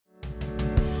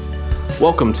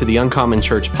Welcome to the Uncommon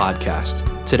Church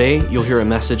podcast. Today, you'll hear a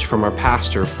message from our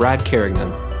pastor, Brad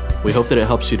Carignan. We hope that it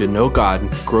helps you to know God,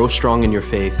 grow strong in your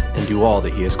faith, and do all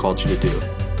that He has called you to do.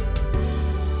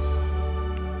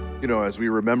 You know, as we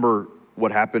remember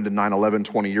what happened in 9/11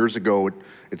 20 years ago,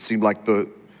 it seemed like the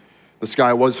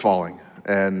sky was falling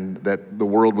and that the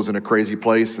world was in a crazy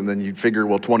place. And then you'd figure,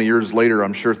 well, 20 years later,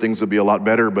 I'm sure things will be a lot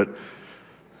better. But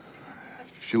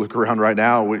if you look around right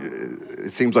now,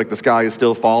 it seems like the sky is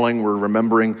still falling. We're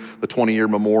remembering the 20-year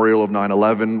memorial of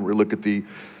 9/11. We look at the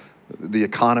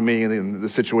economy and the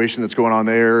situation that's going on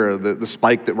there, the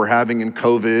spike that we're having in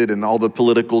COVID and all the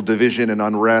political division and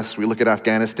unrest. We look at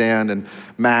Afghanistan and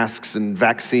masks and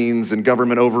vaccines and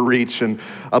government overreach and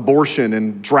abortion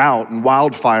and drought and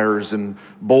wildfires and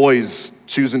boys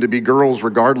choosing to be girls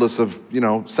regardless of,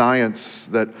 science,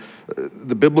 that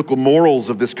the biblical morals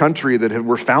of this country that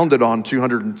were founded on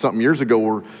 200 and something years ago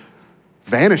were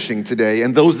vanishing today.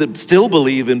 And those that still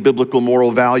believe in biblical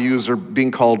moral values are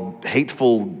being called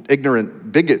hateful,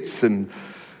 ignorant bigots. And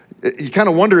you kind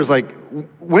of wonder,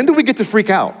 when do we get to freak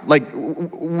out?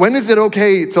 When is it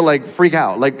okay to freak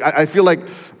out? I feel like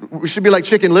we should be like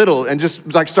Chicken Little and just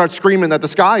start screaming that the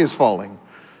sky is falling.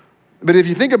 But if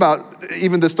you think about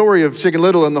even the story of Chicken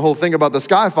Little and the whole thing about the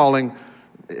sky falling,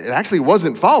 it actually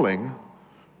wasn't falling.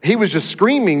 He was just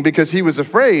screaming because he was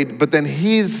afraid, but then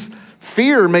his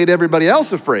fear made everybody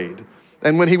else afraid.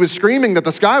 And when he was screaming that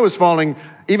the sky was falling,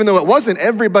 even though it wasn't,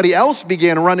 everybody else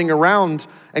began running around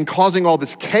and causing all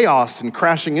this chaos and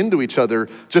crashing into each other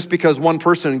just because one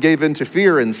person gave in to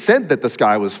fear and said that the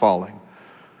sky was falling.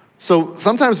 So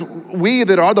sometimes we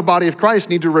that are the body of Christ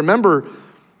need to remember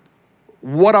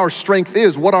what our strength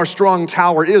is, what our strong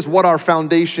tower is, what our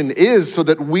foundation is, so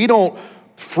that we don't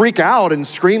freak out and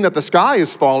scream that the sky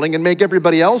is falling and make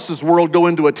everybody else's world go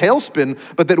into a tailspin,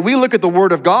 but that we look at the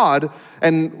Word of God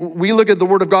and we look at the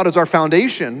Word of God as our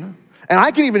foundation. And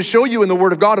I can even show you in the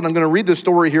Word of God, and I'm going to read this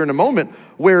story here in a moment,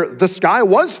 where the sky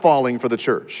was falling for the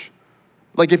church.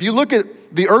 If you look at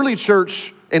the early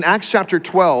church in Acts chapter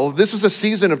 12, this is a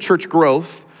season of church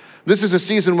growth. This is a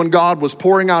season when God was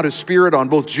pouring out His Spirit on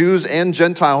both Jews and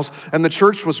Gentiles, and the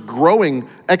church was growing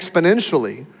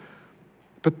exponentially.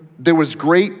 But there was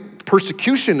great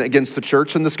persecution against the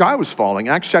church, and the sky was falling.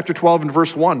 Acts chapter 12 and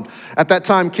verse 1. At that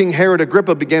time, King Herod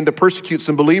Agrippa began to persecute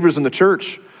some believers in the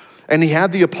church, and he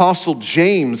had the apostle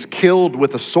James killed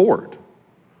with a sword.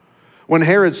 When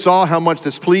Herod saw how much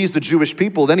this pleased the Jewish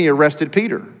people, then he arrested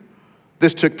Peter.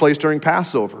 This took place during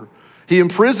Passover. He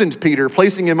imprisoned Peter,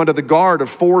 placing him under the guard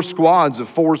of 4 squads of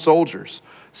 4 soldiers,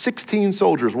 16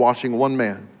 soldiers watching one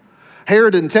man.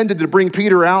 Herod intended to bring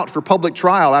Peter out for public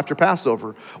trial after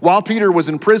Passover. While Peter was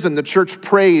in prison, the church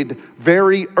prayed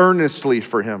very earnestly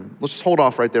for him. Let's just hold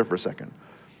off right there for a second.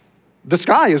 The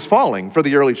sky is falling for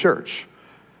the early church.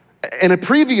 In a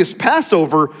previous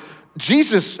Passover,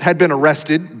 Jesus had been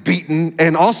arrested, beaten,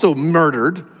 and also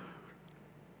murdered.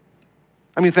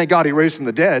 Thank God He raised from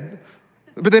the dead.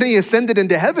 But then He ascended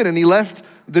into heaven and He left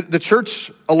the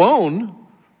church alone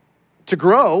to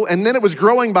grow. And then it was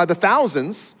growing by the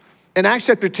thousands. In Acts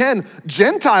chapter 10,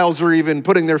 Gentiles are even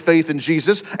putting their faith in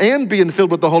Jesus and being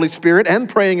filled with the Holy Spirit and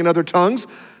praying in other tongues.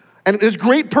 And there's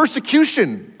great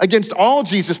persecution against all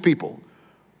Jesus people.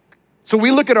 So we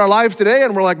look at our lives today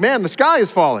and we're like, man, the sky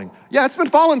is falling. Yeah, it's been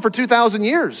falling for 2,000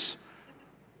 years.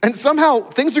 And somehow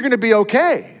things are gonna be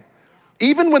okay.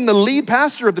 Even when the lead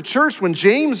pastor of the church, when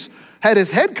James had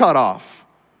his head cut off,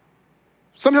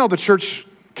 somehow the church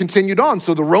continued on.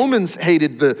 So the Romans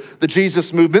hated the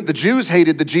Jesus movement. The Jews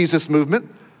hated the Jesus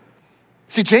movement.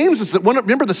 See, James was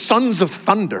remember the sons of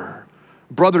thunder,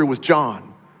 brother with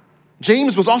John.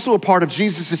 James was also a part of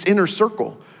Jesus' inner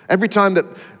circle. Every time that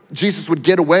Jesus would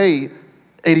get away,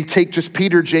 and he'd take just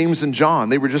Peter, James, and John.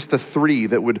 They were just the 3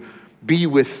 that would be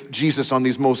with Jesus on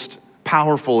these most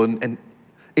powerful and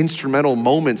instrumental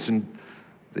moments in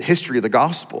the history of the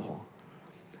gospel.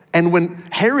 And when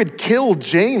Herod killed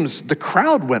James, the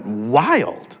crowd went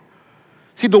wild.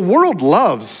 See, the world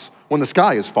loves when the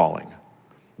sky is falling.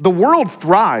 The world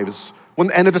thrives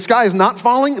and if the sky is not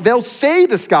falling, they'll say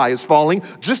the sky is falling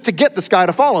just to get the sky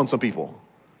to fall on some people.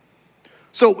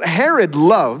 So Herod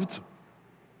loved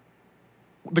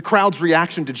the crowd's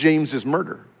reaction to James's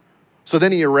murder. So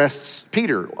then he arrests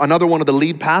Peter, another one of the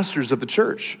lead pastors of the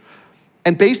church.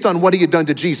 And based on what he had done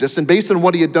to Jesus and based on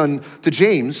what he had done to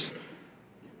James,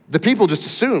 the people just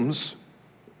assumes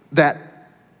that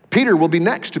Peter will be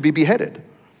next to be beheaded.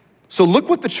 So look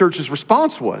what the church's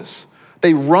response was.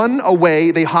 They run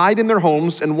away, they hide in their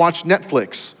homes and watch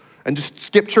Netflix and just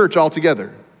skip church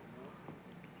altogether.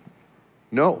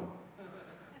 No.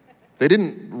 They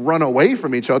didn't run away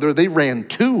from each other. They ran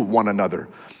to one another.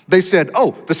 They said,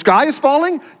 oh, the sky is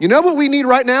falling? You know what we need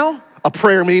right now? A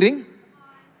prayer meeting.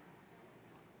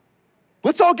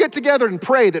 Let's all get together and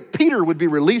pray that Peter would be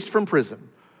released from prison.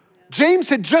 James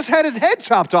had just had his head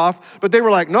chopped off, but they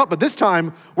were like, no, but this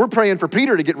time we're praying for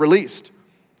Peter to get released.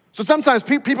 So sometimes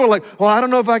people are like, well, I don't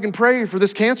know if I can pray for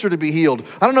this cancer to be healed.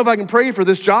 I don't know if I can pray for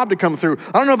this job to come through.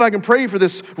 I don't know if I can pray for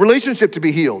this relationship to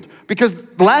be healed. Because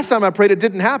the last time I prayed, it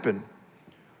didn't happen.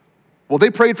 Well, they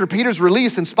prayed for Peter's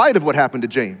release in spite of what happened to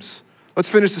James. Let's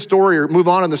finish the story or move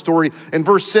on in the story. In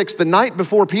verse 6, the night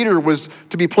before Peter was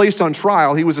to be placed on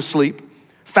trial, he was asleep,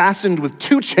 fastened with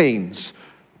 2 chains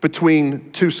between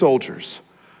 2 soldiers.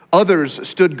 Others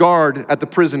stood guard at the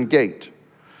prison gate.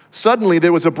 Suddenly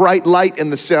there was a bright light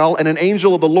in the cell, and an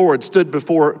angel of the Lord stood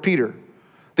before Peter.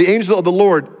 The angel of the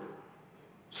Lord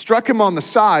struck him on the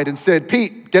side and said,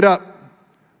 Pete, get up.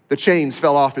 The chains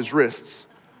fell off his wrists.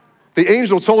 The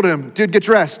angel told him, dude, get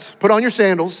dressed. Put on your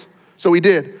sandals. So he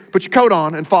did. Put your coat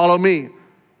on and follow me.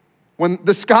 When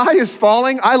the sky is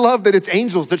falling, I love that it's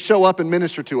angels that show up and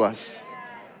minister to us.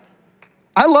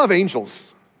 I love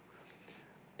angels.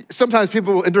 Sometimes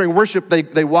people, during worship,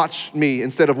 they watch me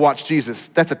instead of watch Jesus.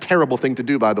 That's a terrible thing to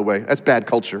do, by the way. That's bad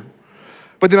culture.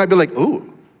 But they might be like,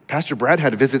 ooh, Pastor Brad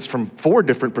had visits from 4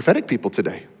 different prophetic people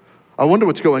today. I wonder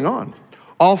what's going on.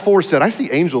 All 4 said, I see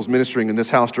angels ministering in this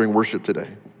house during worship today.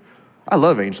 I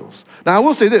love angels. Now, I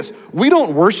will say this. We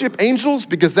don't worship angels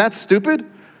because that's stupid,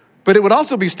 but it would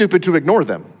also be stupid to ignore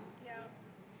them. Yeah.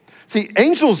 See,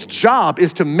 angels' job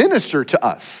is to minister to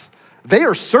us. They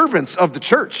are servants of the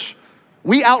church.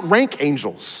 We outrank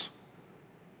angels.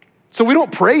 So we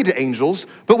don't pray to angels,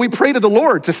 but we pray to the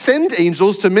Lord to send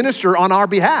angels to minister on our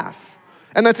behalf.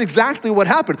 And that's exactly what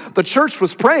happened. The church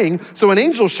was praying, so an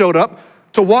angel showed up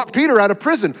to walk Peter out of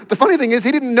prison. The funny thing is,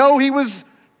 he didn't know he was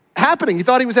happening. He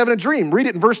thought he was having a dream. Read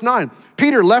it in verse 9.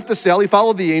 Peter left the cell, he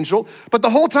followed the angel, but the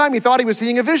whole time he thought he was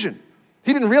seeing a vision.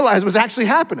 He didn't realize it was actually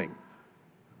happening.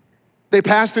 They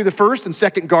passed through the first and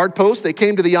second guard posts. They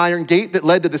came to the iron gate that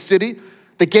led to the city.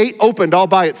 The gate opened all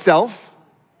by itself.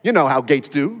 You know how gates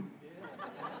do.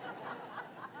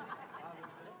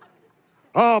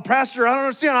 Oh, Pastor, I don't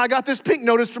understand. I got this pink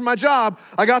notice from my job.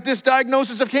 I got this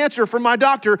diagnosis of cancer from my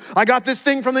doctor. I got this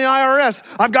thing from the IRS.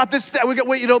 I've got this,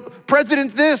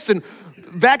 president this and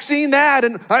vaccine that.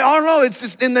 And I don't know, it's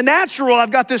just in the natural,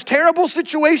 I've got this terrible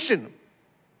situation.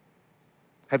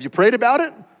 Have you prayed about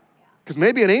it? Because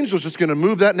maybe an angel's just gonna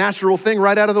move that natural thing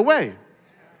right out of the way.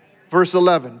 Verse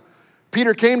 11,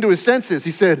 Peter came to his senses.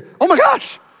 He said, oh my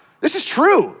gosh, this is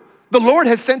true. The Lord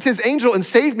has sent his angel and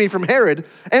saved me from Herod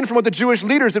and from what the Jewish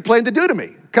leaders had planned to do to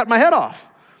me, cut my head off.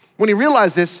 When he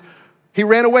realized this, he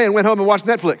ran away and went home and watched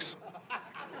Netflix.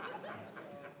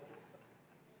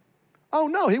 Oh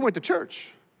no, he went to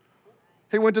church.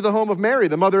 He went to the home of Mary,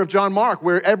 the mother of John Mark,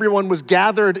 where everyone was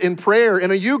gathered in prayer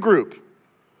in a U group.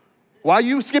 Why are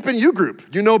you skipping U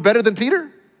group? You know better than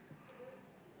Peter?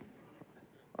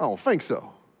 I don't think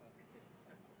so.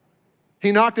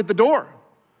 He knocked at the door.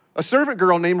 A servant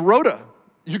girl named Rhoda,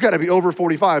 you gotta be over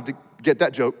 45 to get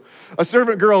that joke. A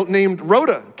servant girl named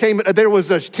Rhoda came, there was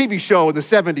a TV show in the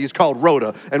 70s called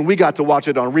Rhoda, and we got to watch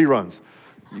it on reruns.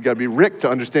 You gotta be Rick to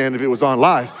understand if it was on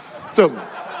live. So,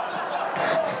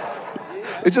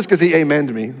 it's just because he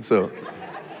amened me, so.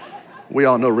 We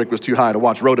all know Rick was too high to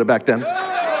watch Rhoda back then. I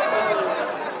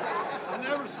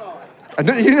never saw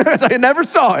it. I never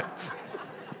saw it.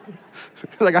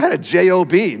 Like, I had a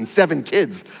job and 7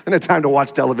 kids. I didn't have time to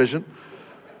watch television.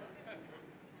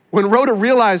 When Rhoda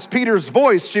realized Peter's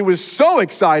voice, she was so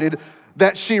excited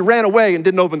that she ran away and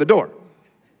didn't open the door.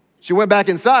 She went back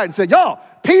inside and said, y'all,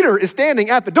 Peter is standing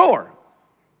at the door.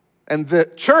 And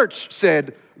the church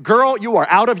said, girl, you are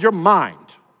out of your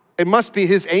mind. It must be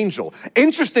his angel.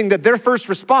 Interesting that their first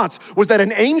response was that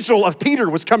an angel of Peter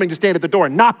was coming to stand at the door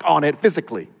and knock on it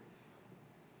physically.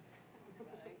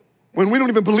 When we don't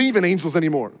even believe in angels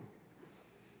anymore.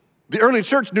 The early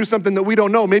church knew something that we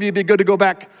don't know. Maybe it'd be good to go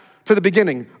back to the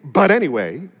beginning. But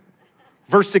anyway,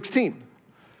 verse 16.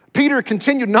 Peter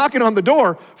continued knocking on the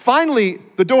door. Finally,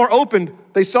 the door opened.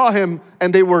 They saw him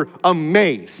and they were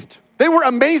amazed. They were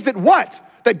amazed at what?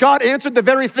 That God answered the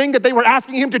very thing that they were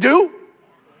asking him to do?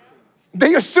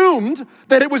 They assumed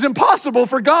that it was impossible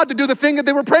for God to do the thing that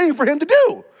they were praying for him to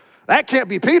do. That can't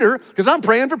be Peter, because I'm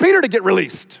praying for Peter to get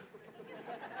released.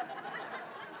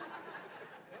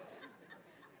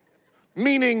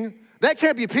 Meaning, that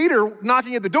can't be Peter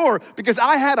knocking at the door because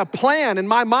I had a plan in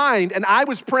my mind and I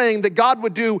was praying that God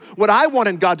would do what I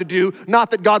wanted God to do,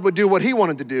 not that God would do what he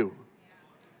wanted to do.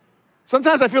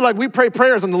 Sometimes I feel like we pray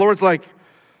prayers and the Lord's like,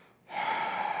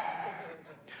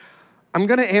 I'm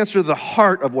gonna answer the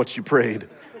heart of what you prayed,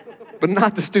 but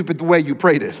not the stupid way you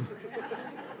prayed it.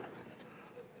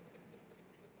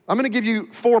 I'm gonna give you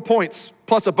 4 points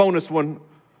plus a bonus one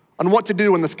on what to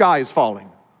do when the sky is falling.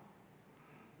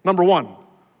 Number 1,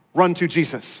 run to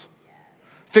Jesus.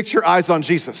 Fix your eyes on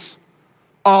Jesus.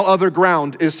 All other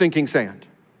ground is sinking sand.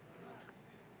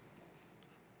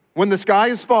 When the sky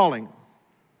is falling,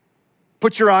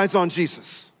 put your eyes on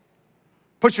Jesus.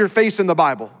 Put your face in the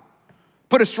Bible.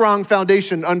 Put a strong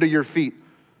foundation under your feet.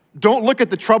 Don't look at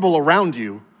the trouble around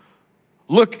you.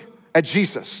 Look at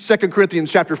Jesus. 2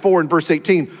 Corinthians chapter 4 and verse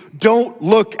 18. Don't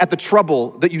look at the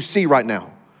trouble that you see right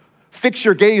now. Fix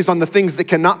your gaze on the things that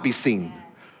cannot be seen.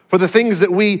 For the things that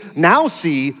we now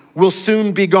see will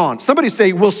soon be gone. Somebody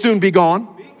say, will soon be gone.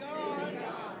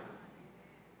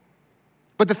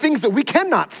 But the things that we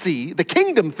cannot see, the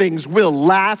kingdom things, will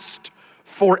last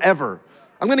forever.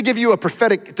 I'm gonna give you a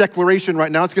prophetic declaration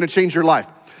right now. It's gonna change your life.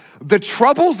 The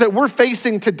troubles that we're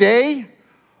facing today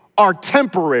are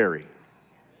temporary.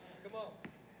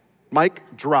 Mike,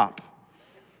 drop.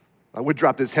 I would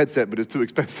drop this headset, but it's too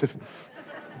expensive.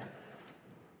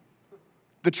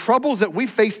 The troubles that we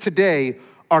face today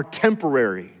are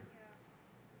temporary.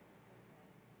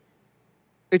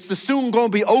 It's the soon gonna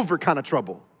be over kind of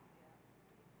trouble.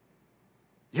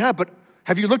 Yeah, but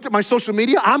have you looked at my social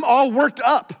media? I'm all worked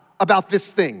up about this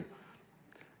thing.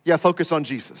 Yeah, focus on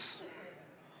Jesus.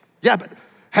 Yeah, but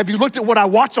have you looked at what I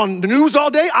watch on the news all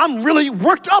day? I'm really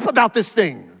worked up about this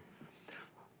thing.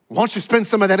 Why don't you spend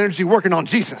some of that energy working on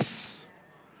Jesus?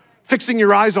 Fixing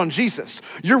your eyes on Jesus.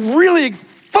 You're really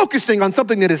focusing on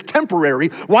something that is temporary.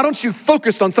 Why don't you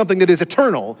focus on something that is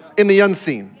eternal in the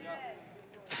unseen?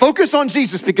 Focus on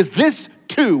Jesus because this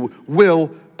too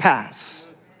will pass.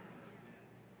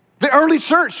 The early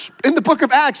church in the book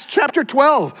of Acts, chapter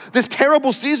 12, this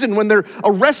terrible season when they're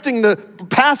arresting the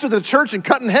pastor of the church and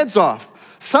cutting heads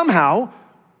off. Somehow,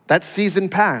 that season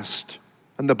passed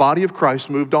and the body of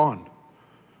Christ moved on.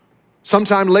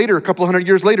 Sometime later, a couple hundred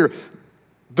years later,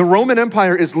 the Roman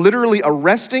Empire is literally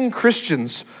arresting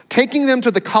Christians, taking them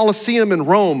to the Colosseum in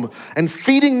Rome and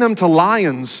feeding them to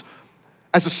lions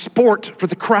as a sport for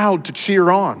the crowd to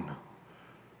cheer on.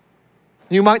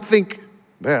 You might think,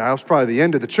 man, that was probably the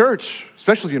end of the church,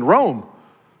 especially in Rome.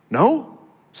 No,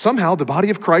 somehow the body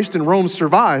of Christ in Rome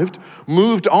survived,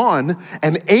 moved on,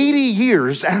 and 80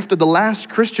 years after the last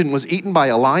Christian was eaten by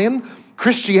a lion,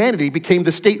 Christianity became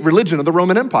the state religion of the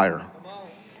Roman Empire.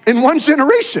 In one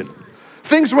generation,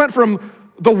 things went from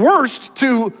the worst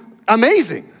to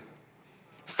amazing.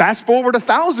 Fast forward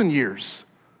 1,000 years.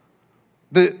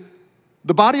 The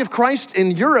body of Christ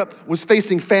in Europe was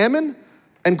facing famine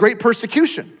and great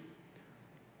persecution.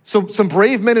 So some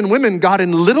brave men and women got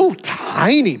in little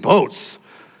tiny boats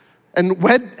and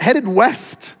headed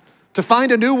west to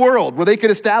find a new world where they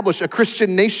could establish a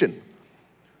Christian nation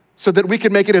so that we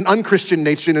could make it an unchristian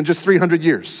nation in just 300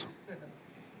 years.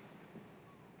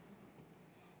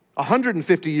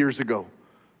 150 years ago,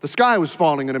 the sky was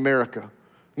falling in America.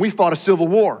 We fought a civil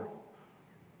war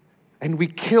and we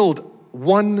killed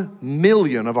 1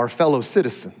 million of our fellow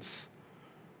citizens.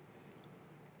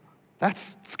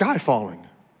 That's sky falling.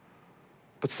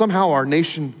 But somehow our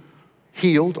nation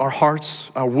healed, our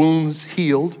hearts, our wounds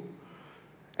healed.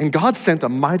 And God sent a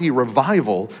mighty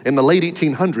revival in the late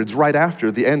 1800s, right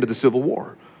after the end of the Civil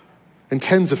War. And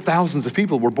tens of thousands of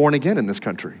people were born again in this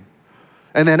country.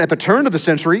 And then at the turn of the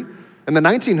century, in the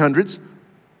 1900s,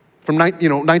 from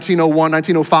 1901,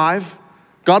 1905,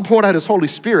 God poured out his Holy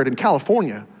Spirit in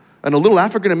California, in a little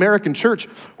African-American church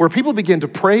where people began to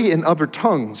pray in other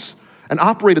tongues and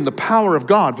operate in the power of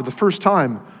God for the first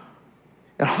time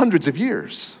in hundreds of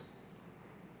years.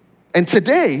 And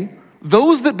today,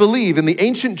 those that believe in the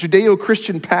ancient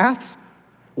Judeo-Christian paths,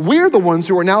 we're the ones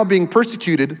who are now being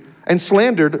persecuted and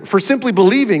slandered for simply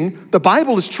believing the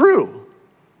Bible is true.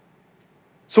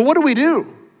 So what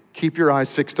do? Keep your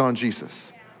eyes fixed on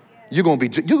Jesus. You're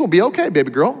gonna be okay,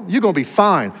 baby girl. You're gonna be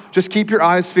fine. Just keep your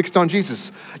eyes fixed on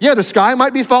Jesus. Yeah, the sky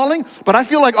might be falling, but I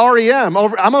feel like REM.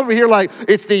 I'm over here like,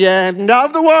 it's the end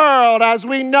of the world as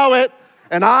we know it,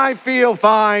 and I feel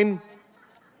fine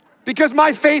because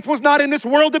my faith was not in this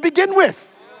world to begin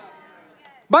with.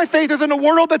 My faith is in a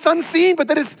world that's unseen, but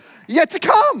that is yet to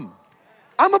come.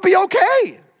 I'm gonna be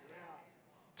okay.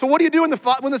 So what do you do when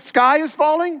the sky is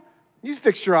falling? You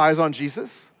fix your eyes on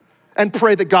Jesus and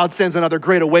pray that God sends another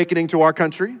great awakening to our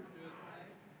country,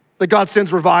 that God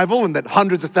sends revival and that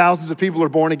hundreds of thousands of people are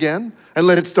born again, and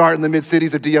let it start in the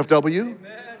mid-cities of DFW.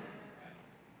 Amen.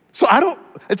 So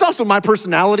it's also my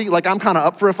personality, like I'm kind of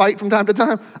up for a fight from time to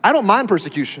time. I don't mind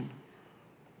persecution.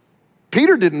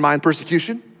 Peter didn't mind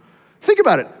persecution. Think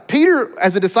about it. Peter,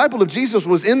 as a disciple of Jesus,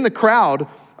 was in the crowd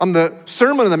on the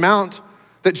Sermon on the Mount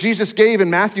that Jesus gave in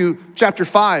Matthew chapter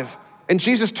 5. And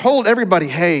Jesus told everybody,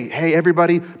 hey,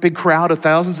 everybody, big crowd of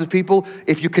thousands of people,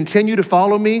 if you continue to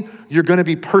follow me, you're gonna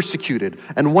be persecuted.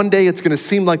 And one day it's gonna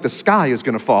seem like the sky is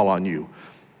gonna fall on you.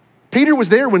 Peter was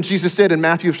there when Jesus said in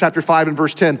Matthew chapter 5 and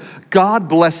verse 10, God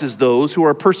blesses those who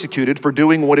are persecuted for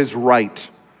doing what is right,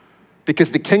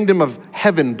 because the kingdom of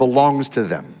heaven belongs to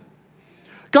them.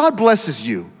 God blesses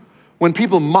you when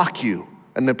people mock you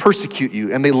and they persecute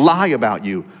you and they lie about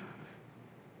you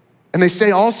and they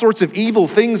say all sorts of evil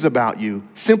things about you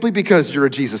simply because you're a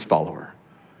Jesus follower.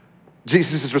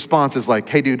 Jesus' response is like,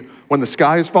 hey dude, when the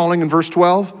sky is falling in verse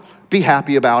 12, be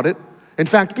happy about it. In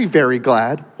fact, be very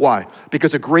glad. Why?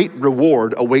 Because a great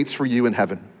reward awaits for you in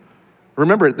heaven.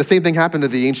 Remember, the same thing happened to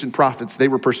the ancient prophets. They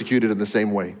were persecuted in the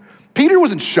same way. Peter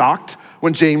wasn't shocked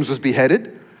when James was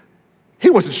beheaded. He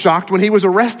wasn't shocked when he was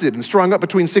arrested and strung up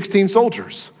between 16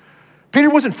 soldiers. Peter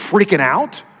wasn't freaking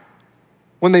out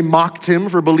when they mocked him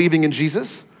for believing in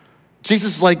Jesus.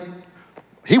 Jesus is like,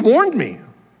 he warned me.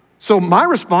 So my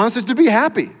response is to be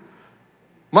happy.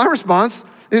 My response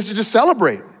is to just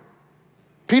celebrate.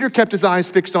 Peter kept his eyes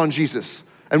fixed on Jesus.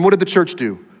 And what did the church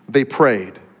do? They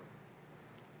prayed.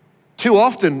 Too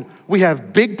often, we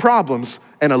have big problems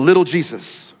and a little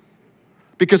Jesus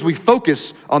because we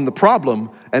focus on the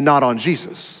problem and not on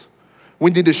Jesus.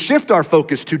 We need to shift our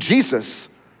focus to Jesus,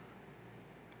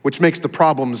 which makes the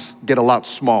problems get a lot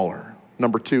smaller.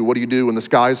 Number 2, what do you do when the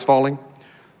sky is falling?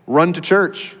 Run to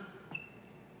church.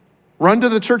 Run to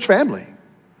the church family.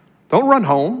 Don't run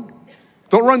home.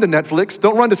 Don't run to Netflix.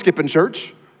 Don't run to skipping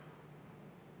church.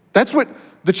 That's what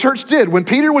the church did. When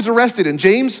Peter was arrested and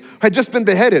James had just been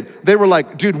beheaded, they were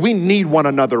like, dude, we need one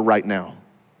another right now.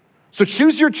 So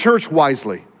choose your church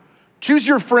wisely. Choose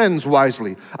your friends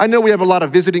wisely. I know we have a lot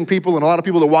of visiting people and a lot of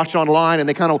people that watch online and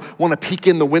they kind of want to peek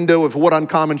in the window of what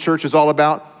Uncommon Church is all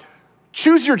about.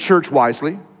 Choose your church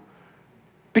wisely,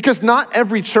 because not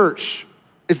every church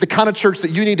is the kind of church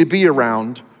that you need to be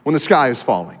around when the sky is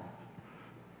falling.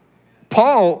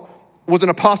 Paul was an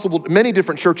apostle to many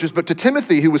different churches, but to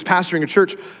Timothy, who was pastoring a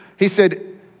church, he said,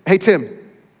 hey, Tim,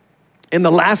 in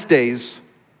the last days,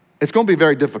 it's gonna be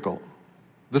very difficult.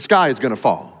 The sky is gonna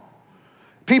fall.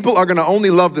 People are gonna only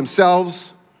love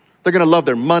themselves. They're gonna love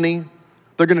their money.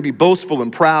 They're gonna be boastful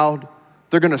and proud.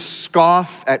 They're gonna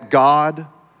scoff at God.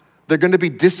 They're gonna be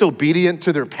disobedient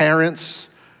to their parents.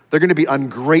 They're gonna be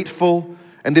ungrateful,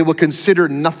 and they will consider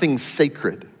nothing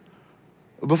sacred.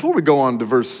 Before we go on to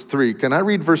verse 3, can I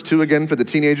read verse 2 again for the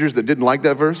teenagers that didn't like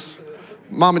that verse?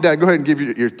 Mom and Dad, go ahead and give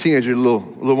your teenager a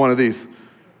little one of these.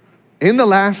 In the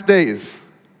last days,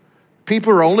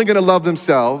 people are only gonna love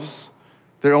themselves.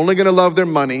 They're only gonna love their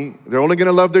money. They're only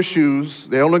gonna love their shoes.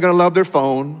 They're only gonna love their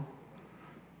phone.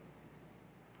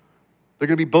 They're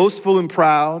gonna be boastful and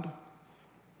proud.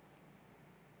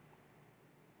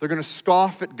 They're gonna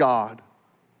scoff at God.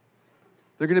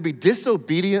 They're gonna be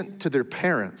disobedient to their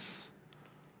parents.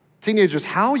 Teenagers,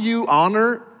 how you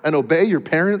honor and obey your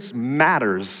parents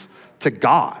matters to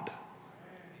God.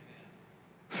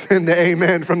 And the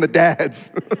amen from the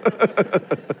dads.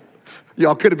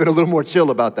 Y'all could have been a little more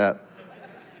chill about that.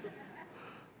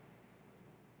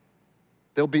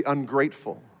 They'll be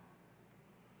ungrateful.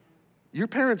 Your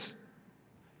parents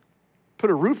put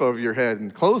a roof over your head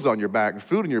and clothes on your back and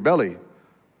food in your belly.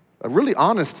 A really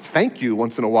honest thank you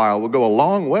once in a while will go a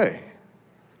long way.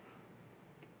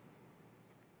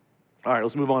 All right,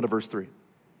 let's move on to verse 3.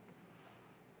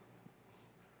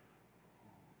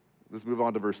 Let's move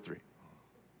on to verse 3.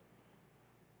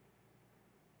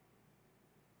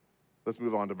 Let's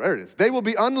move on to, there it is. They will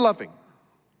be unloving.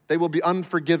 They will be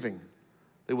unforgiving.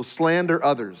 They will slander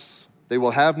others. They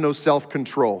will have no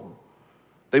self-control.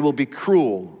 They will be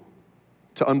cruel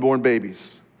to unborn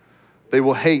babies. They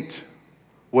will hate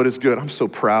what is good. I'm so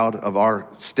proud of our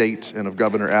state and of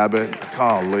Governor Abbott.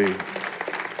 Golly.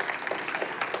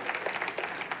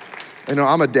 You know,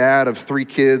 I'm a dad of 3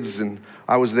 kids, and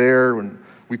I was there when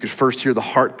we could first hear the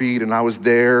heartbeat, and I was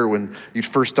there when you'd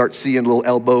first start seeing little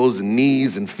elbows and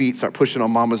knees and feet start pushing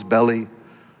on mama's belly.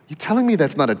 You telling me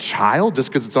that's not a child just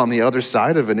because it's on the other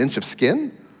side of an inch of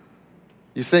skin?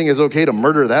 You saying it's okay to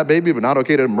murder that baby, but not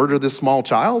okay to murder this small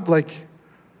child? Like,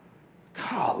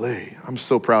 golly, I'm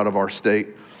so proud of our state.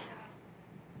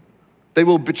 They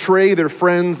will betray their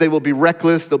friends. They will be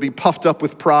reckless. They'll be puffed up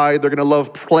with pride. They're gonna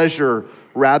love pleasure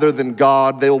rather than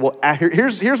God.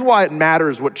 Here's why it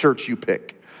matters what church you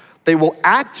pick. They will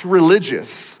act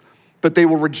religious, but they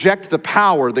will reject the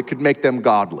power that could make them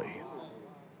godly.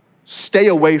 Stay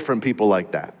away from people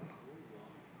like that.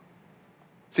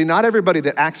 See, not everybody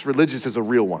that acts religious is a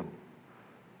real one.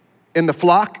 In the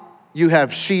flock, you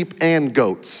have sheep and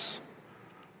goats.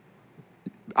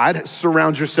 I'd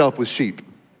surround yourself with sheep.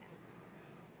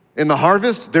 In the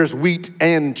harvest, there's wheat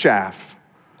and chaff.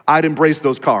 I'd embrace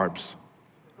those carbs.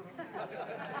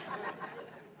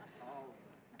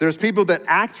 There's people that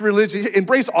act religious,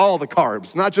 embrace all the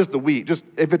carbs, not just the wheat. Just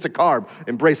if it's a carb,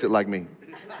 embrace it like me.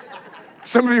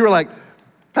 Some of you are like,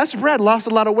 Pastor Brad lost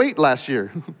a lot of weight last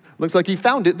year. Looks like he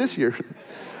found it this year.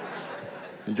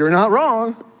 You're not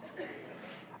wrong.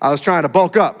 I was trying to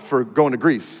bulk up for going to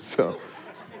Greece, so.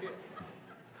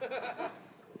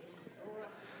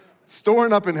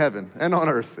 Storing up in heaven and on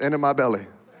earth and in my belly.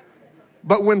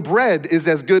 But when bread is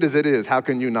as good as it is, how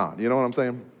can you not? You know what I'm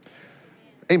saying?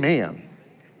 Amen.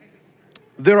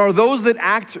 There are those that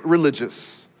act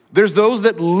religious. There's those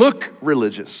that look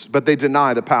religious, but they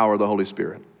deny the power of the Holy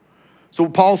Spirit. So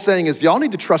what Paul's saying is, y'all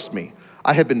need to trust me.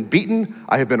 I have been beaten.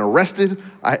 I have been arrested.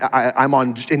 I'm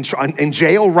in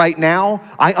jail right now.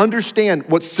 I understand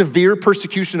what severe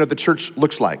persecution of the church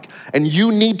looks like. And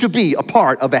you need to be a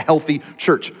part of a healthy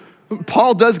church.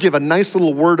 Paul does give a nice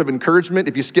little word of encouragement.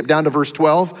 If you skip down to verse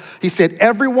 12, he said,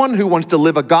 everyone who wants to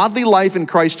live a godly life in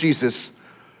Christ Jesus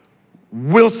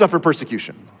will suffer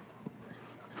persecution.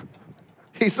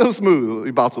 He's so smooth,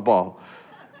 Apostle Paul.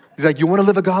 He's like, you want to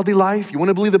live a godly life? You want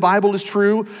to believe the Bible is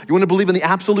true? You want to believe in the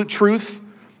absolute truth?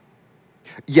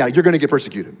 Yeah, you're going to get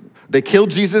persecuted. They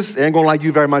killed Jesus. They ain't going to like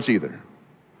you very much either.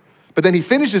 But then he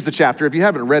finishes the chapter. If you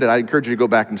haven't read it, I encourage you to go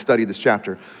back and study this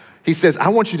chapter. He says, I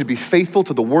want you to be faithful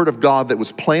to the word of God that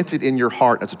was planted in your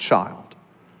heart as a child.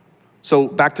 So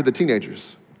back to the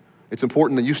teenagers. It's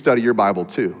important that you study your Bible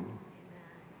too.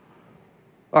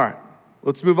 All right,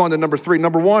 let's move on to number 3.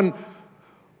 Number 1,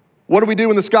 what do we do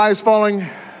when the sky is falling?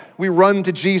 We run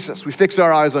to Jesus. We fix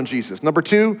our eyes on Jesus. Number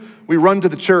 2, we run to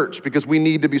the church because we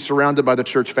need to be surrounded by the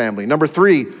church family. Number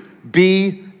 3,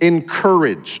 be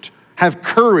encouraged. Have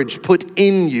courage put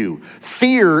in you.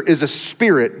 Fear is a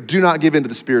spirit. Do not give in to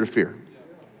the spirit of fear.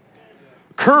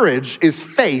 Courage is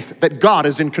faith that God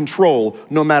is in control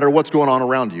no matter what's going on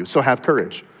around you. So have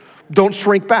courage. Don't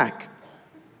shrink back.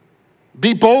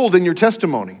 Be bold in your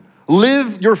testimony.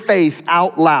 Live your faith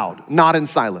out loud, not in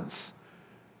silence.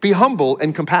 Be humble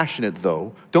and compassionate,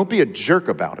 though. Don't be a jerk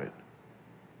about it.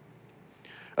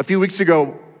 A few weeks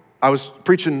ago, I was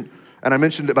preaching, and I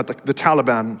mentioned about the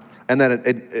Taliban, and then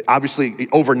it obviously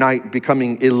overnight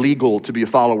becoming illegal to be a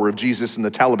follower of Jesus, and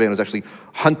the Taliban was actually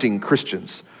hunting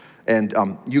Christians. And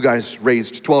you guys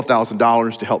raised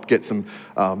 $12,000 to help get some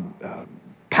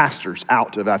pastors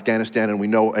out of Afghanistan, and we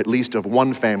know at least of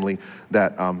one family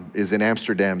that is in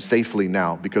Amsterdam safely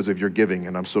now because of your giving,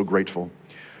 and I'm so grateful.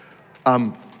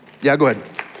 Yeah, go ahead.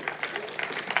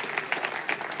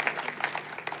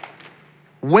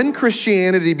 When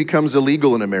Christianity becomes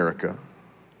illegal in America,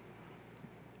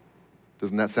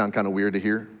 doesn't that sound kind of weird to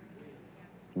hear?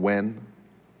 When?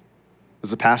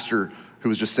 There's a pastor who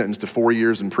was just sentenced to 4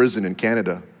 years in prison in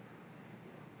Canada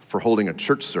for holding a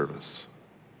church service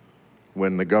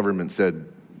when the government said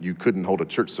you couldn't hold a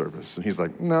church service. And he's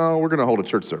like, no, we're gonna hold a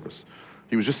church service.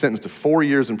 He was just sentenced to 4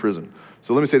 years in prison.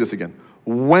 So let me say this again.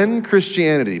 When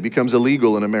Christianity becomes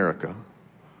illegal in America,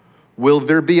 will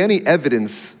there be any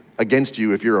evidence against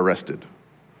you if you're arrested?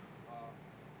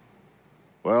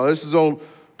 Well, this is old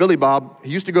Billy Bob.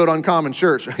 He used to go to Uncommon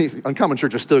Church. Uncommon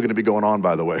Church is still gonna be going on,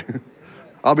 by the way.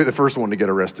 I'll be the first one to get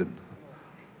arrested.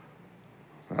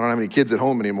 I don't have any kids at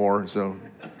home anymore, so.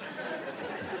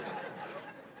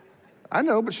 I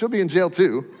know, but she'll be in jail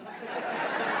too.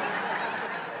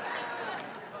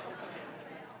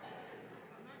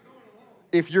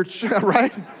 If you're,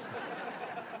 right?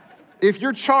 If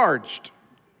you're charged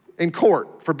in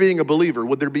court for being a believer,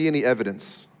 would there be any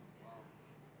evidence?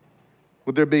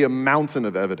 Would there be a mountain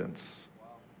of evidence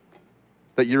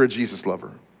that you're a Jesus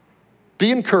lover?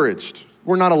 Be encouraged.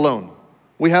 We're not alone.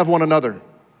 We have one another.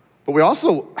 But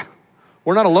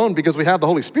we're not alone because we have the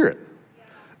Holy Spirit.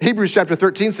 Hebrews chapter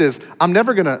 13 says, I'm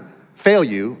never gonna fail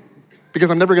you because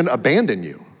I'm never gonna abandon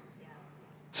you.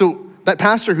 So that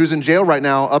pastor who's in jail right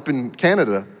now up in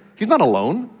Canada, he's not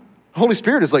alone. The Holy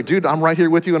Spirit is like, dude, I'm right here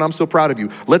with you and I'm so proud of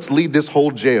you. Let's lead this whole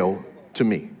jail to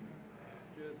me.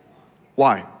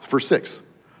 Why? Verse 6.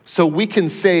 So we can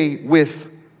say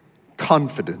with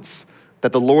confidence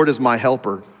that the Lord is my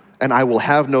helper and I will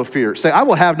have no fear. Say, I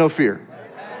will have no fear.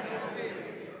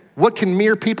 What can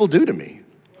mere people do to me?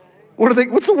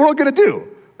 What's the world gonna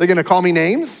do? They're gonna call me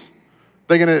names?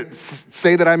 They're gonna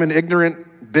say that I'm an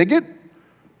ignorant bigot?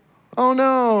 Oh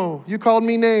no, you called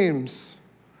me names.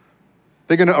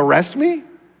 They're gonna arrest me?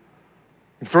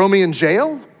 Throw me in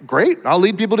jail? Great, I'll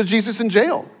lead people to Jesus in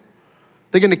jail.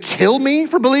 They're gonna kill me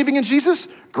for believing in Jesus?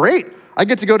 Great, I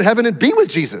get to go to heaven and be with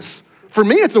Jesus. For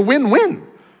me, it's a win-win.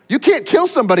 You can't kill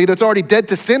somebody that's already dead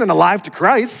to sin and alive to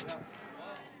Christ.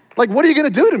 Like, what are you gonna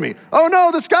do to me? Oh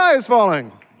no, the sky is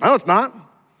falling. No, it's not.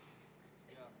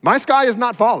 My sky is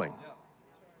not falling.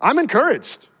 I'm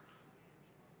encouraged.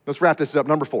 Let's wrap this up.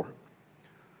 Number 4.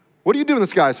 What do you do when the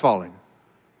sky is falling?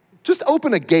 Just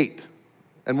open a gate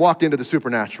and walk into the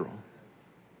supernatural.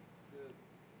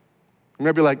 You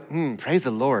might be like, praise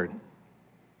the Lord. What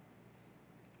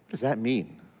does that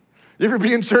mean? You ever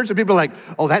be in church and people are like,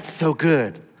 oh, that's so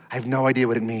good. I have no idea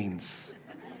what it means.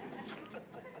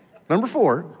 Number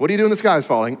 4, what do you do when the sky is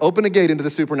falling? Open a gate into the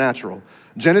supernatural.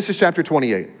 Genesis chapter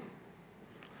 28.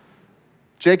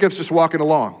 Jacob's just walking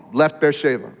along, left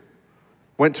Beersheba,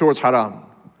 went towards Haran.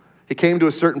 He came to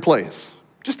a certain place,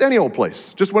 just any old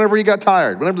place, just whenever he got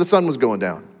tired, whenever the sun was going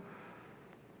down.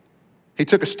 He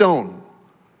took a stone,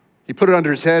 he put it under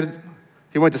his head,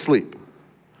 he went to sleep.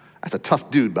 That's a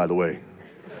tough dude, by the way.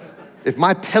 If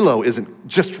my pillow isn't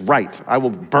just right, I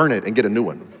will burn it and get a new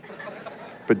one.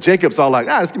 But Jacob's all like,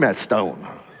 just give me that stone.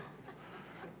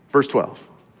 Verse 12,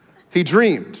 he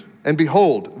dreamed, and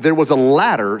behold, there was a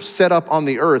ladder set up on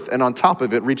the earth and on top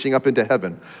of it reaching up into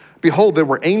heaven. Behold, there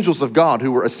were angels of God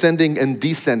who were ascending and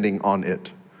descending on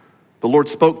it. The Lord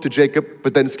spoke to Jacob,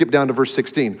 but then skip down to verse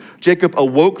 16. Jacob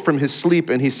awoke from his sleep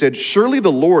and he said, surely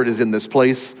the Lord is in this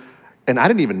place, and I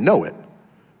didn't even know it.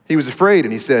 He was afraid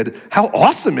and he said, how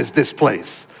awesome is this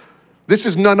place? This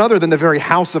is none other than the very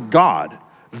house of God.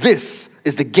 This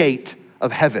is the gate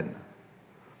of heaven.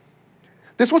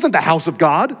 This wasn't the house of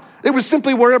God. It was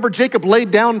simply wherever Jacob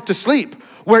laid down to sleep.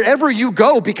 Wherever you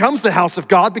go becomes the house of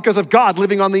God because of God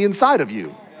living on the inside of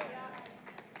you.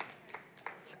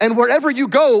 And wherever you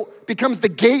go becomes the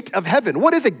gate of heaven.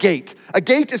 What is a gate? A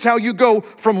gate is how you go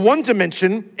from one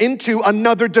dimension into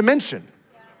another dimension.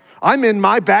 I'm in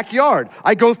my backyard.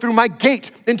 I go through my gate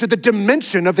into the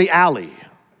dimension of the alley.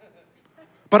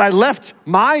 But I left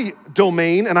my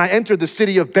domain and I entered the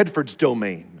city of Bedford's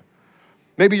domain.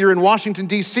 Maybe you're in Washington,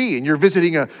 D.C., and you're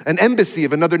visiting an embassy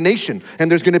of another nation,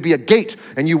 and there's gonna be a gate,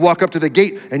 and you walk up to the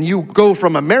gate, and you go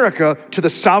from America to the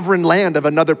sovereign land of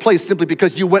another place simply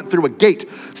because you went through a gate.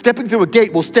 Stepping through a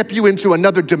gate will step you into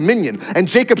another dominion. And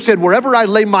Jacob said, wherever I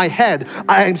lay my head,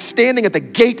 I am standing at the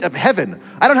gate of heaven.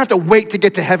 I don't have to wait to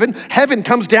get to heaven. Heaven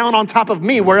comes down on top of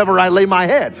me wherever I lay my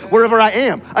head, wherever I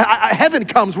am. Heaven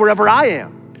comes wherever I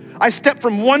am. I step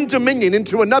from one dominion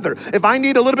into another. If I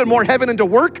need a little bit more heaven into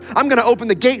work, I'm gonna open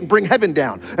the gate and bring heaven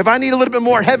down. If I need a little bit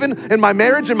more heaven in my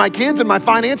marriage and my kids and my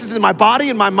finances and my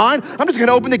body and my mind, I'm just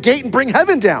gonna open the gate and bring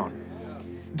heaven down.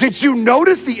 Did you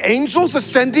notice the angels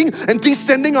ascending and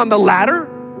descending on the ladder?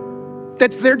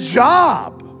 That's their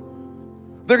job.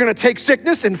 They're gonna take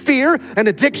sickness and fear and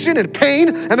addiction and pain,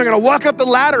 and they're gonna walk up the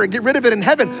ladder and get rid of it in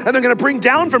heaven, and they're gonna bring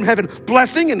down from heaven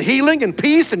blessing and healing and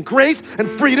peace and grace and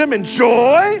freedom and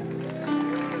joy.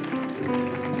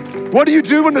 What do you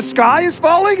do when the sky is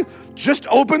falling? Just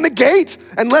open the gate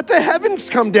and let the heavens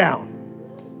come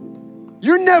down.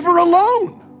 You're never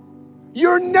alone.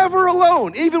 You're never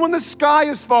alone. Even when the sky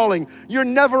is falling, you're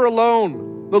never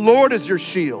alone. The Lord is your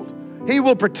shield. He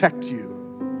will protect you.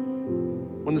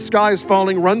 When the sky is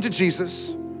falling, run to Jesus.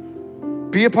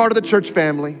 Be a part of the church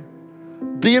family.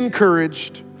 Be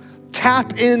encouraged.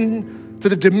 Tap in to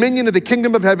the dominion of the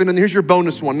kingdom of heaven. And here's your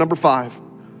bonus one, number 5.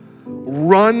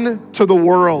 Run to the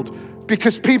world,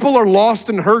 because people are lost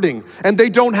and hurting, and they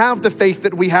don't have the faith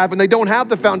that we have, and they don't have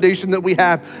the foundation that we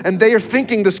have, and they are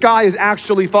thinking the sky is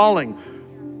actually falling.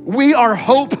 We are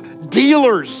hope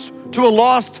dealers to a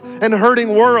lost and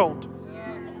hurting world.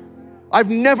 I've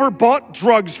never bought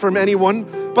drugs from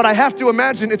anyone, but I have to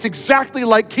imagine it's exactly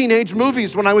like teenage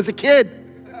movies when I was a kid.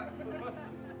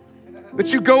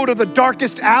 That you go to the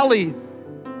darkest alley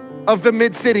of the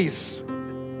mid-cities.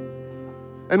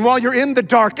 And while you're in the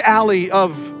dark alley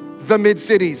of the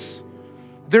mid-cities,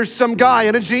 there's some guy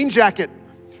in a jean jacket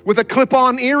with a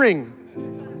clip-on earring.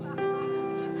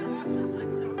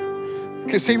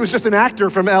 Because he was just an actor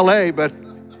from LA,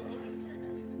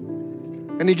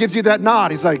 and he gives you that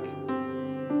nod. He's like,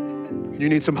 you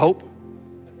need some hope?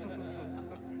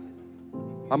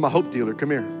 I'm a hope dealer, come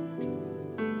here.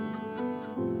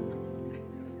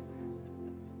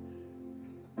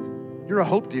 You're a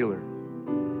hope dealer.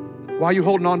 Why are you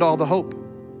holding on to all the hope?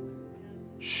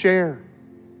 Share.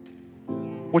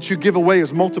 What you give away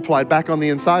is multiplied back on the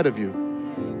inside of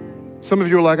you. Some of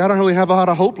you are like, I don't really have a lot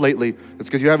of hope lately. It's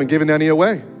because you haven't given any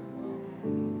away.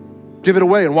 Give it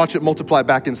away and watch it multiply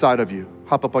back inside of you.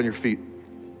 Hop up on your feet.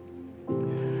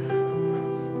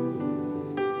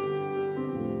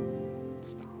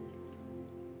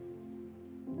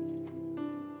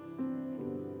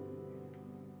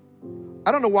 I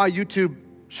I don't know why YouTube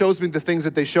shows me the things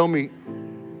that they show me,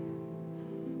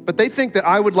 but they think that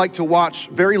I would like to watch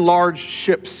very large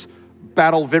ships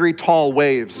battle very tall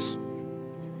waves.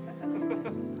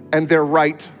 And they're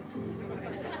right.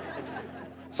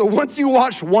 So once you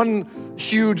watch one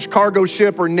huge cargo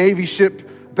ship or Navy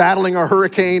ship battling a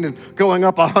hurricane and going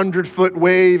up 100-foot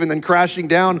wave and then crashing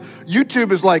down,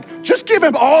 YouTube is like, just give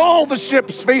him all the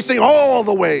ships facing all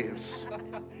the waves.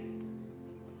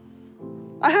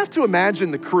 I have to imagine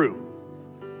the crew,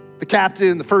 the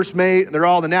captain, the first mate, and they're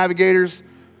all the navigators.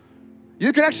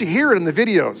 You can actually hear it in the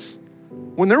videos.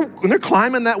 When they're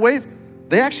climbing that wave,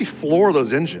 they actually floor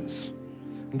those engines.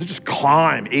 And they just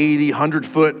climb 80, 100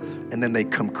 foot, and then they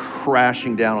come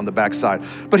crashing down on the backside.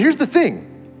 But here's the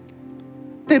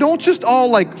thing. They don't just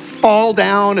all like fall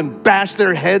down and bash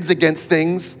their heads against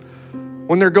things.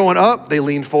 When they're going up, they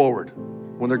lean forward.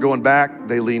 When they're going back,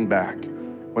 they lean back.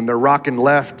 When they're rocking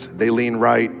left, they lean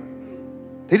right.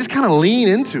 They just kind of lean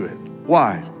into it.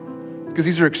 Why? Because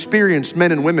these are experienced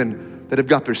men and women that have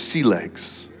got their sea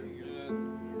legs.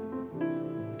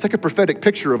 It's like a prophetic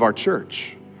picture of our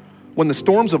church. When the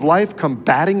storms of life come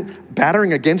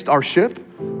battering against our ship,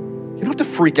 you don't have to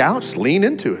freak out, just lean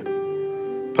into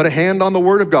it. Put a hand on the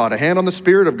word of God, a hand on the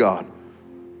Spirit of God.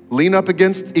 Lean up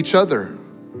against each other.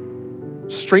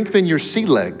 Strengthen your sea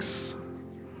legs.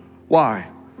 Why?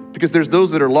 Because there's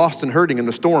those that are lost and hurting in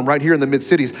the storm right here in the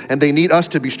mid-cities, and they need us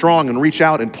to be strong and reach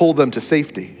out and pull them to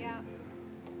safety.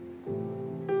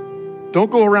 Don't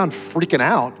go around freaking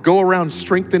out. Go around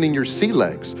strengthening your sea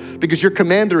legs, because your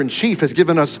commander-in-chief has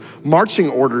given us marching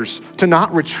orders to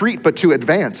not retreat, but to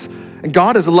advance. And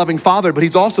God is a loving Father, but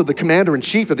he's also the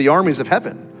commander-in-chief of the armies of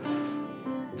heaven.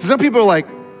 So some people are like,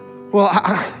 well,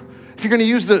 if you're gonna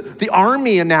use the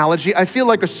army analogy, I feel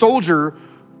like a soldier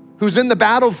who's in the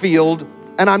battlefield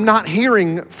and I'm not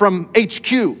hearing from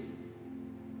HQ.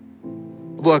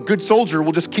 Well, a good soldier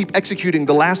will just keep executing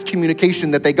the last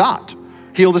communication that they got.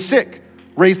 Heal the sick,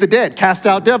 raise the dead, cast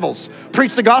out devils,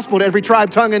 preach the gospel to every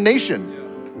tribe, tongue, and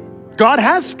nation. God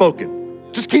has spoken.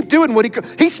 Just keep doing what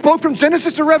he spoke from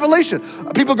Genesis to Revelation.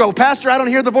 People go, Pastor, I don't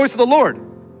hear the voice of the Lord.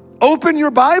 Open your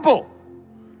Bible.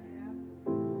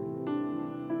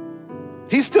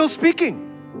 He's still speaking.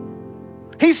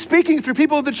 He's speaking through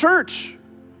people of the church.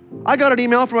 I got an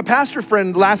email from a pastor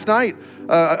friend last night,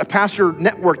 a pastor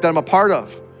network that I'm a part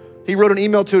of. He wrote an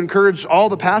email to encourage all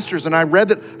the pastors, and I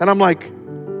read it, and I'm like,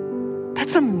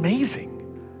 that's amazing.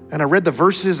 And I read the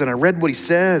verses and I read what he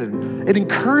said, and it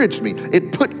encouraged me.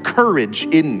 It put courage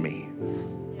in me.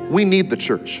 We need the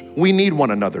church. We need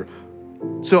one another.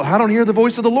 So I don't hear the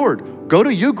voice of the Lord. Go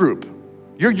to U Group.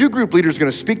 Your U Group leader is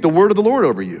going to speak the word of the Lord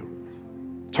over you.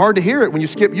 It's hard to hear it when you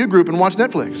skip U Group and watch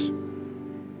Netflix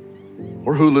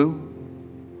or Hulu.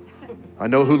 I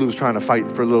know Hulu's trying to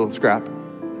fight for a little scrap.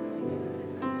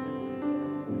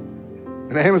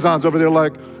 And Amazon's over there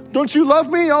like, don't you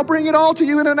love me? I'll bring it all to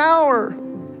you in an hour.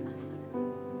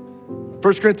 1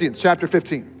 Corinthians chapter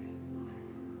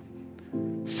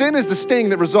 15. Sin is the sting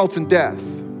that results in death.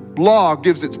 Law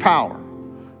gives its power.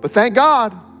 But thank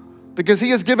God, because he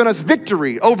has given us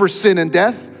victory over sin and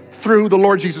death through the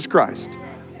Lord Jesus Christ.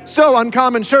 So,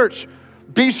 Uncommon Church,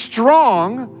 be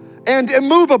strong and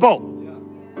immovable.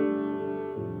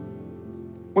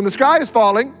 When the sky is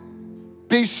falling,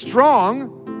 be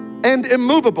strong and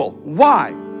immovable.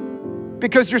 Why?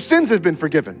 Because your sins have been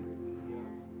forgiven.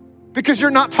 Because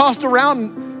you're not tossed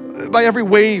around by every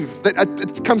wave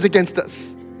that comes against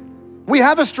us. We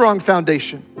have a strong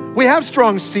foundation. We have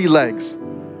strong sea legs.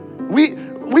 We've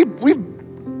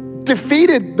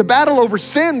defeated the battle over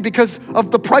sin because of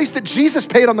the price that Jesus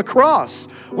paid on the cross.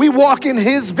 We walk in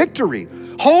his victory.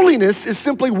 Holiness is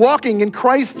simply walking in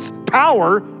Christ's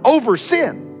power over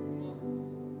sin.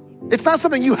 It's not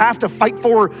something you have to fight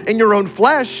for in your own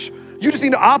flesh. You just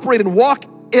need to operate and walk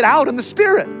it out in the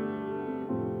Spirit.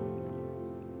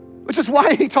 Which is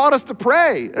why he taught us to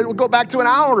pray. It will go back to an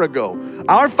hour ago.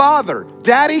 Our Father,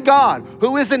 Daddy God,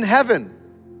 who is in heaven.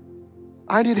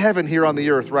 I need heaven here on the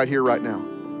earth, right here, right now.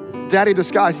 Daddy, the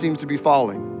sky seems to be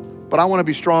falling, but I want to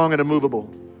be strong and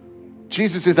immovable.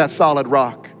 Jesus is that solid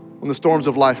rock when the storms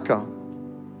of life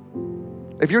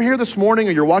come. If you're here this morning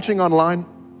or you're watching online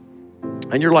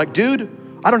and you're like, dude,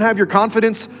 I don't have your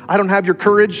confidence. I don't have your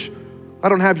courage. I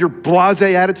don't have your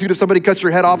blasé attitude if somebody cuts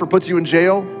your head off or puts you in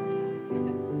jail.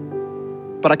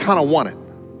 But I kind of want it.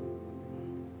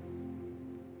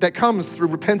 That comes through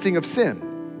repenting of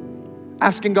sin,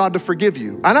 asking God to forgive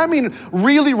you. And I mean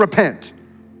really repent.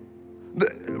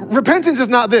 Repentance is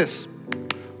not this.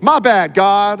 My bad,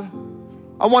 God.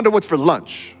 I wonder what's for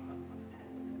lunch.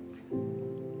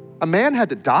 A man had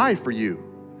to die for you.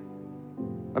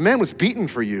 A man was beaten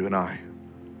for you and I.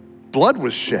 blood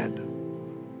was shed.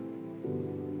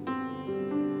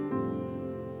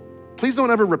 Please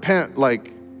don't ever repent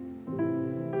like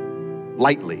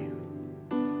lightly.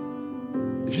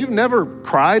 If you've never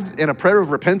cried in a prayer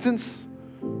of repentance,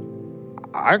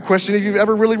 I question if you've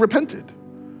ever really repented.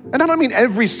 And I don't mean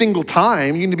every single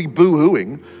time you need to be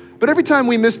boo-hooing, but every time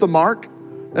we miss the mark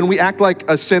and we act like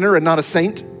a sinner and not a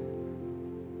saint,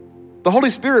 the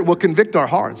Holy Spirit will convict our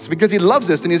hearts because he loves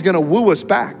us and he's gonna woo us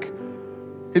back.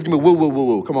 He's gonna be woo, woo, woo,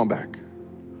 woo, come on back.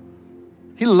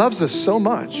 He loves us so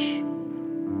much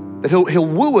that he'll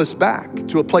woo us back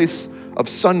to a place of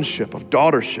sonship, of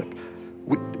daughtership.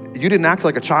 You didn't act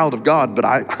like a child of God, but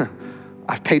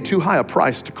I've paid too high a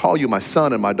price to call you my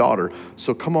son and my daughter.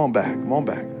 So come on back, come on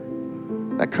back.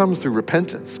 That comes through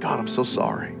repentance. God, I'm so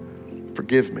sorry.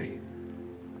 Forgive me.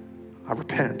 I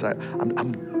repent.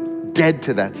 I'm dead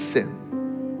to that sin.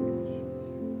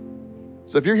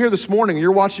 So if you're here this morning,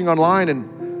 you're watching online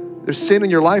and there's sin in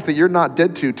your life that you're not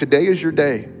dead to, today is your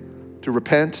day to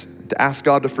repent, to ask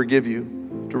God to forgive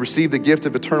you, to receive the gift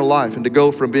of eternal life, and to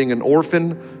go from being an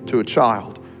orphan to a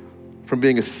child, from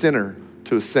being a sinner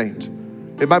to a saint.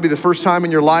 It might be the first time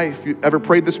in your life you ever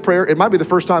prayed this prayer. It might be the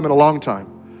first time in a long time.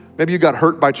 Maybe you got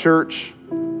hurt by church.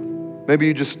 Maybe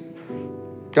you just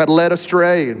got led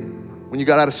astray, and when you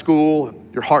got out of school,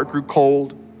 your heart grew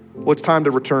cold. Well, it's time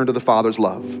to return to the Father's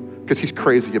love because he's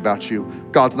crazy about you.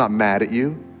 God's not mad at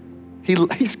you.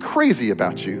 He's crazy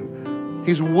about you.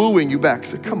 He's wooing you back.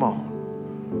 So come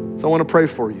on. So I want to pray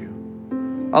for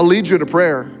you. I'll lead you in a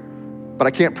prayer, but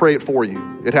I can't pray it for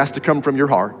you. It has to come from your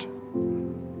heart.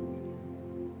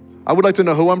 I would like to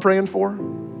know who I'm praying for.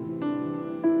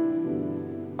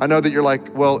 I know that you're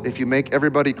like, well, if you make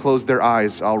everybody close their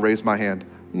eyes, I'll raise my hand.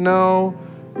 No,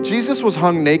 Jesus was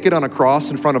hung naked on a cross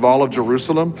in front of all of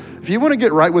Jerusalem. If you want to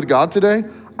get right with God today,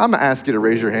 I'm gonna ask you to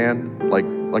raise your hand like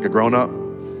a grown-up.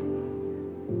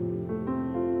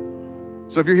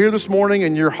 So if you're here this morning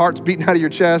and your heart's beating out of your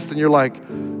chest and you're like,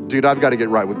 dude, I've got to get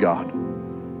right with God.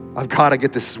 I've got to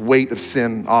get this weight of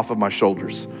sin off of my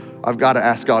shoulders. I've got to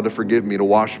ask God to forgive me, to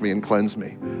wash me and cleanse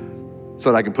me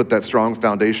so that I can put that strong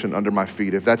foundation under my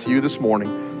feet. If that's you this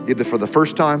morning, either for the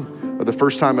first time or the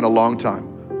first time in a long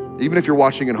time, even if you're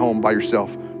watching at home by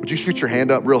yourself, would you shoot your hand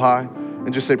up real high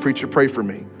and just say, preacher, pray for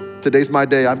me. Today's my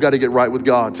day. I've got to get right with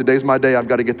God. Today's my day. I've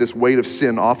got to get this weight of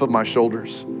sin off of my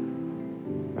shoulders.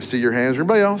 I see your hands.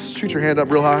 Everybody else? Shoot your hand up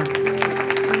real high.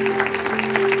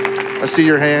 I see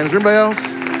your hands. Everybody else?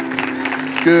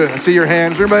 Good. I see your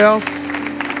hands. Everybody else?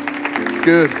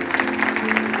 Good.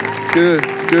 Good.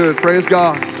 Good. Praise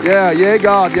God. Yeah. Yay,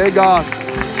 God. Yay, God.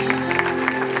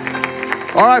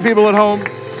 All right, people at home.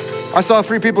 I saw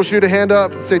 3 people shoot a hand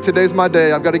up and say, today's my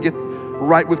day. I've got to get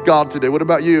right with God today. What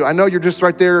about you? I know you're just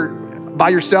right there by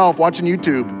yourself watching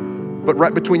YouTube, but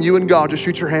right between you and God, just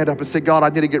shoot your hand up and say, God, I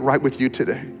need to get right with you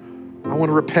today. I want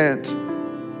to repent.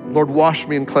 Lord, wash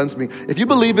me and cleanse me. If you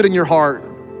believe it in your heart,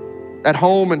 at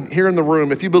home and here in the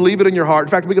room, if you believe it in your heart, in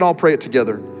fact, we can all pray it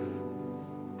together.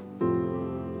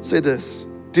 Say this,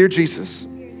 dear Jesus,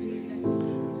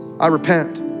 I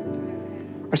repent.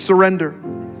 I surrender.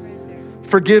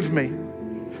 Forgive me.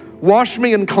 Wash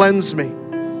me and cleanse me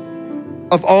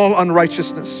of all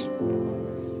unrighteousness.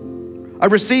 I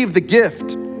receive the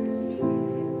gift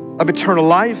of eternal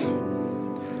life,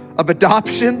 of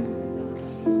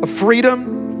adoption, of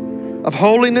freedom, of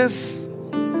holiness.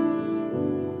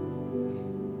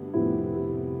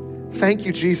 Thank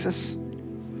you, Jesus,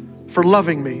 for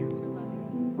loving me,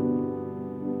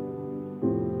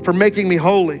 for making me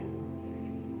holy,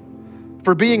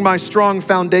 for being my strong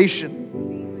foundation,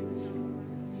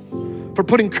 for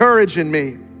putting courage in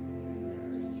me,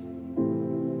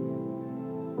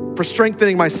 for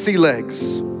strengthening my sea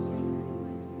legs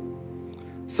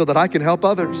so that I can help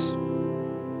others.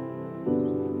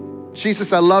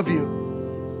 Jesus, I love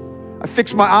you. I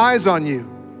fix my eyes on you,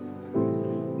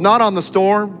 not on the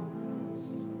storm.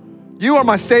 You are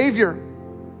my Savior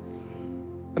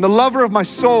and the lover of my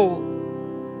soul.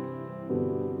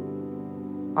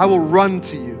 I will run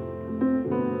to you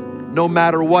no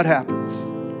matter what happens.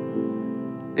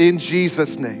 In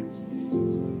Jesus'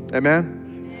 name.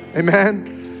 Amen.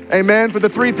 Amen. Amen for the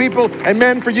 3 people.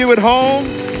 Amen for you at home.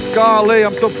 Golly,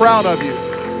 I'm so proud of you.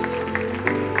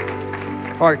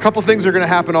 All right, a couple things are gonna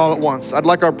happen all at once. I'd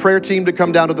like our prayer team to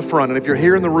come down to the front. And if you're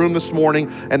here in the room this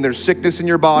morning and there's sickness in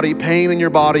your body, pain in your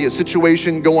body, a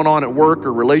situation going on at work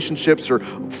or relationships or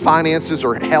finances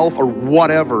or health or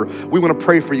whatever, we wanna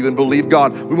pray for you and believe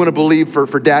God. We wanna believe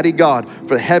for Daddy God,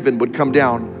 for heaven would come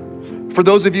down For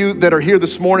those of you that are here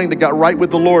this morning that got right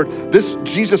with the Lord, this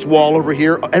Jesus wall over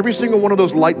here, every single one of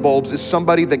those light bulbs is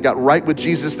somebody that got right with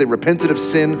Jesus. They repented of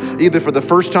sin, either for the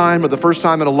first time or the first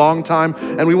time in a long time.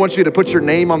 And we want you to put your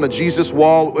name on the Jesus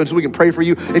wall so we can pray for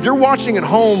you. If you're watching at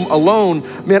home alone,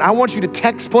 man, I want you to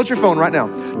pull out your phone right now.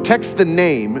 Text the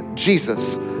name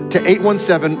Jesus to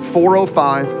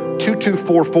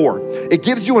 817-405-2244. It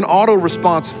gives you an auto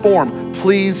response form.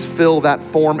 Please fill that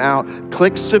form out.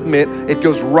 Click submit. It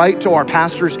goes right to our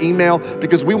pastor's email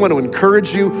because we want to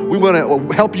encourage you. We want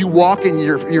to help you walk in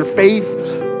your faith.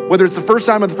 Whether it's the first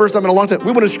time or the first time in a long time,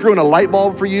 we want to screw in a light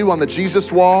bulb for you on the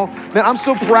Jesus wall. Man, I'm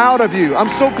so proud of you. I'm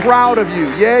so proud of you.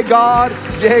 Yay, God.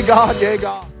 Yay, God. Yay,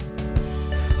 God.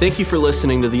 Thank you for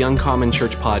listening to the Uncommon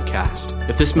Church podcast.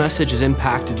 If this message has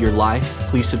impacted your life,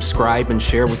 please subscribe and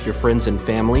share with your friends and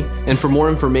family. And for more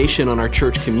information on our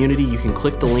church community, you can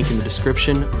click the link in the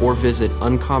description or visit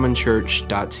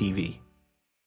uncommonchurch.tv.